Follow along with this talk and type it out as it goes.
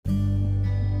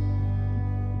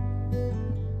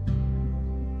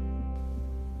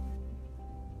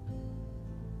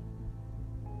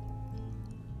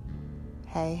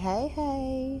Hey, hey,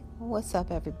 hey. What's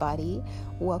up, everybody?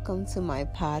 Welcome to my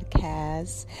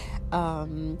podcast.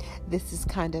 This is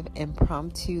kind of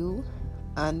impromptu,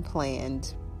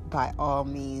 unplanned by all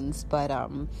means, but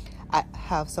I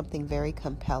have something very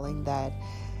compelling that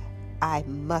I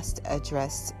must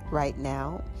address right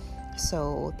now.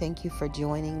 So thank you for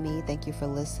joining me. Thank you for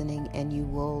listening, and you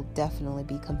will definitely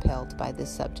be compelled by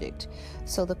this subject.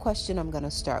 So the question I'm going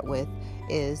to start with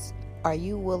is, are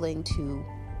you willing to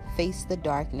face the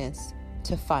darkness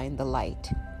to find the light?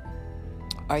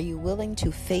 Are you willing to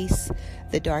face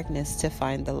the darkness to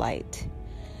find the light?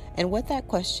 And what that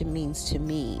question means to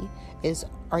me is,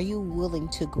 are you willing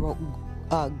to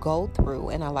go through,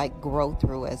 and I like grow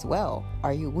through as well.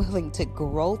 Are you willing to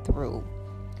grow through?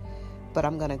 But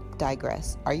I'm going to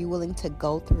digress. Are you willing to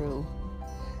go through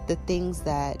the things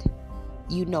that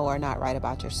you know are not right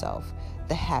about yourself?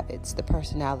 The habits, the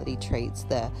personality traits,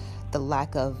 the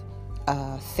lack of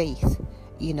faith,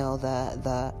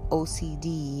 the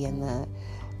OCD and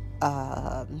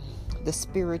the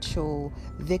spiritual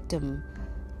victim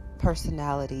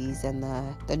personalities and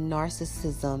the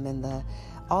narcissism and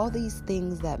all these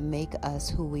things that make us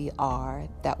who we are,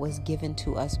 that was given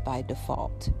to us by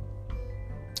default.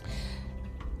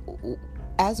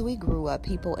 As we grew up,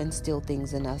 people instilled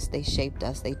things in us. They shaped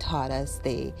us, they taught us,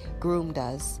 they groomed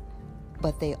us,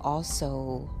 but they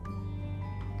also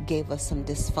gave us some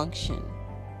dysfunction,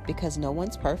 because no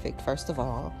one's perfect, first of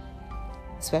all,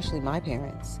 especially my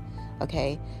parents,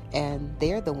 okay? And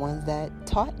they're the ones that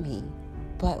taught me.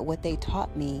 But what they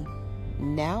taught me,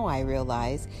 now I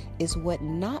realize, is what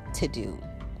not to do,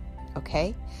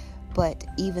 okay? But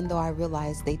even though I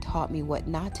realized they taught me what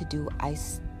not to do, I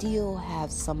still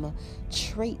have some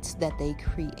traits that they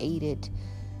created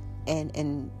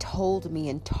and told me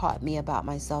and taught me about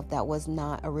myself that was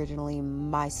not originally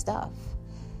my stuff.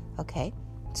 Okay,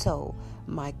 so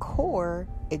my core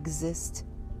exists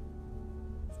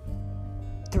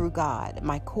through God.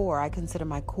 My core, I consider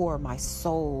my core my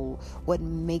soul, what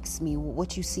makes me,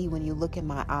 what you see when you look in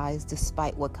my eyes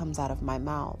despite what comes out of my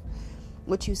mouth,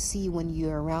 what you see when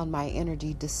you're around my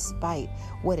energy despite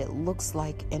what it looks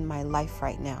like in my life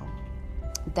right now.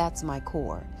 That's my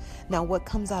core. Now, what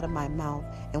comes out of my mouth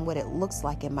and what it looks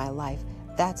like in my life,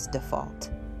 that's default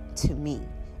to me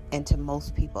and to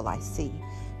most people I see.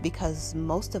 Because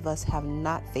most of us have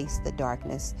not faced the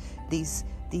darkness. These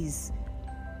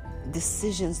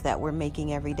decisions that we're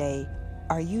making every day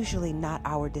are usually not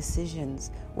our decisions.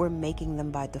 We're making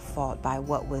them by default, by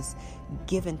what was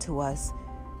given to us,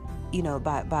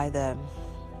 by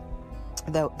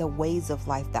the ways of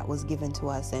life that was given to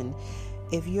us. And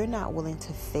if you're not willing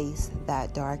to face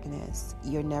that darkness,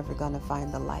 you're never going to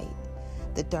find the light.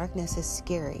 The darkness is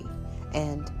scary,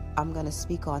 and I'm going to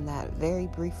speak on that very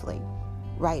briefly.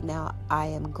 Right now, I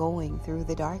am going through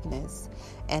the darkness,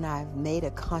 and I've made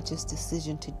a conscious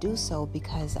decision to do so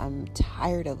because I'm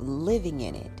tired of living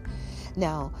in it.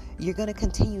 Now, you're going to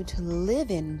continue to live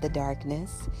in the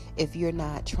darkness if you're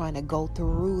not trying to go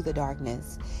through the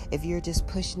darkness, if you're just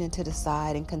pushing it to the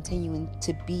side and continuing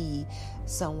to be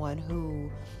someone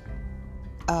who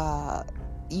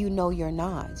you're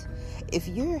not. If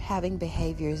you're having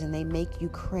behaviors and they make you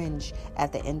cringe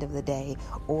at the end of the day,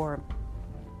 or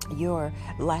you're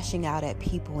lashing out at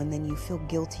people and then you feel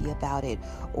guilty about it,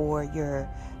 or you're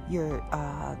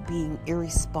being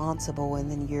irresponsible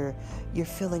and then you're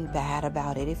feeling bad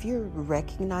about it. If you're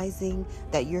recognizing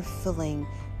that you're feeling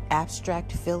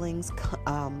abstract feelings,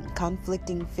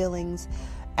 conflicting feelings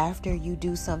after you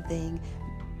do something,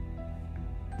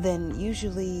 then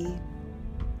usually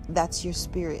that's your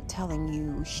spirit telling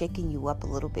you, shaking you up a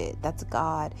little bit. That's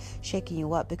God shaking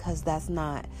you up, because that's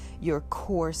not your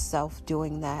core self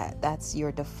doing that. That's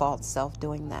your default self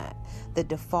doing that. The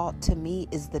default to me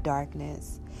is the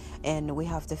darkness, and we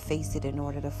have to face it in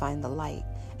order to find the light.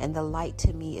 And the light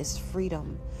to me is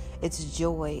freedom. It's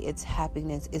joy. It's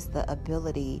happiness. It's the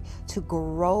ability to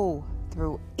grow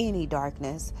through any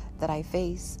darkness that I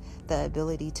face, the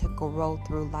ability to grow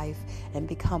through life and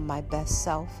become my best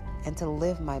self, and to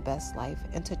live my best life,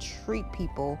 and to treat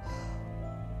people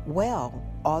well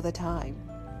all the time.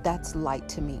 That's light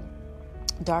to me.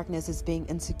 Darkness is being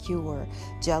insecure,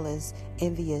 jealous,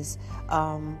 envious,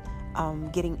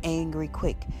 getting angry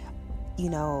quick,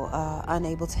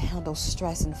 unable to handle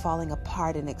stress and falling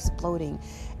apart and exploding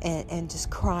and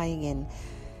just crying and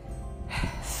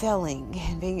failing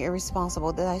and being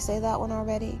irresponsible. Did I say that one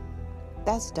already?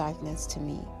 That's darkness to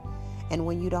me. And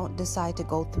when you don't decide to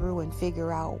go through and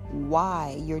figure out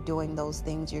why you're doing those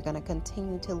things, you're going to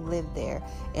continue to live there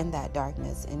in that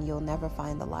darkness, and you'll never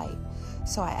find the light.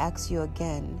 So I ask you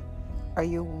again, are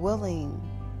you willing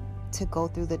to go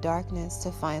through the darkness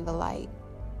to find the light?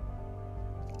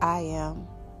 I am.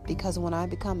 Because when I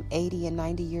become 80 and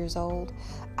 90 years old,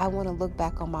 I want to look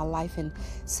back on my life and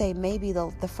say maybe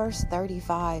the first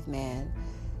 35, man,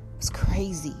 was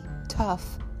crazy,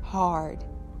 tough, hard,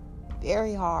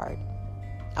 very hard.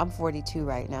 I'm 42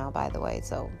 right now, by the way,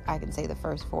 so I can say the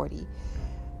first 40.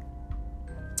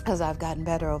 Because I've gotten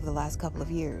better over the last couple of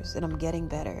years, and I'm getting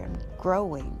better. I'm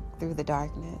growing through the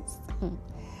darkness.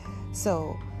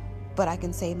 So, but I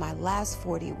can say my last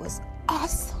 40 was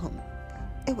awesome.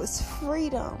 It was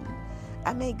freedom.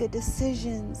 I made good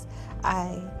decisions.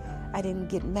 I didn't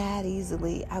get mad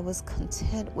easily. I was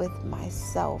content with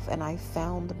myself, and I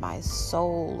found my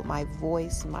soul, my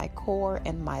voice, my core,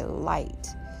 and my light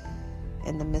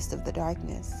in the midst of the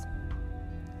darkness.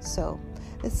 So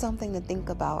it's something to think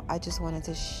about. I just wanted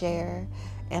to share,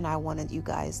 and I wanted you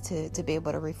guys to be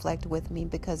able to reflect with me,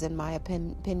 because in my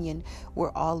opinion,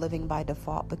 we're all living by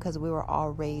default, because we were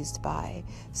all raised by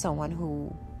someone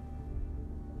who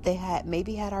they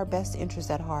had our best interest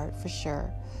at heart, for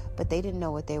sure, but they didn't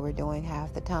know what they were doing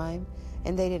half the time,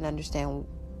 and they didn't understand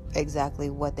exactly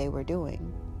what they were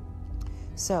doing.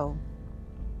 So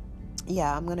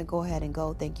yeah, I'm gonna go ahead and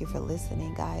go. Thank you for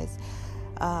listening, guys.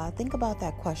 Think about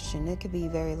that question. It could be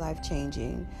very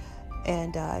life-changing.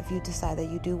 And if you decide that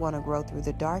you do want to grow through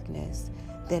the darkness,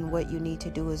 then what you need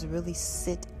to do is really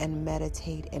sit and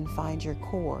meditate and find your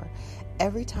core.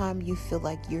 Every time you feel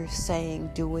like you're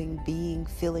saying, doing, being,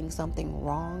 feeling something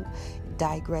wrong,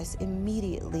 digress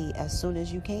immediately as soon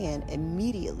as you can.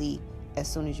 Immediately as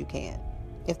soon as you can,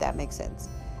 if that makes sense.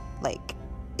 Like,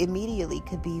 immediately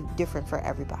could be different for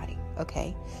everybody,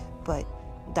 okay? But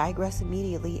digress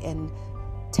immediately and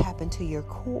tap into your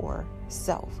core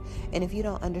self. And if you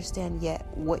don't understand yet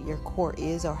what your core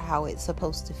is or how it's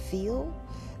supposed to feel,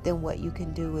 then what you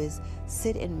can do is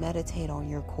sit and meditate on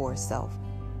your core self.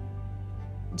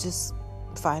 Just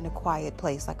find a quiet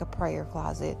place, like a prayer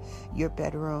closet, your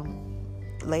bedroom,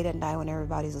 late at night when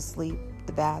everybody's asleep,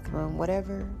 the bathroom,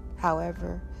 whatever,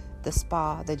 however, the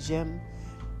spa, the gym.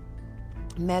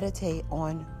 Meditate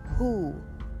on, who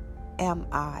am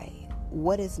I?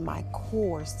 What is my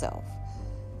core self?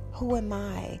 Who am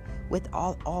I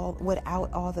without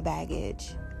all the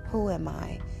baggage? Who am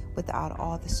I without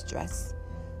all the stress?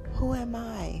 Who am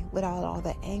I without all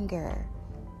the anger?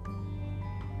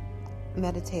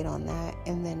 Meditate on that,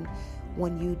 and then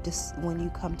when you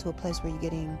come to a place where you're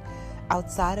getting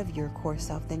outside of your core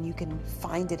self, then you can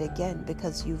find it again,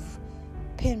 because you've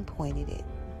pinpointed it,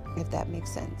 if that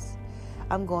makes sense.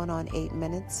 I'm going on 8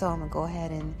 minutes, so I'm going to go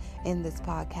ahead and end this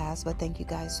podcast. But thank you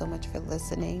guys so much for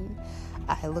listening.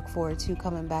 I look forward to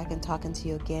coming back and talking to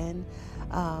you again.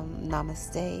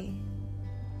 Namaste.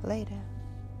 Later.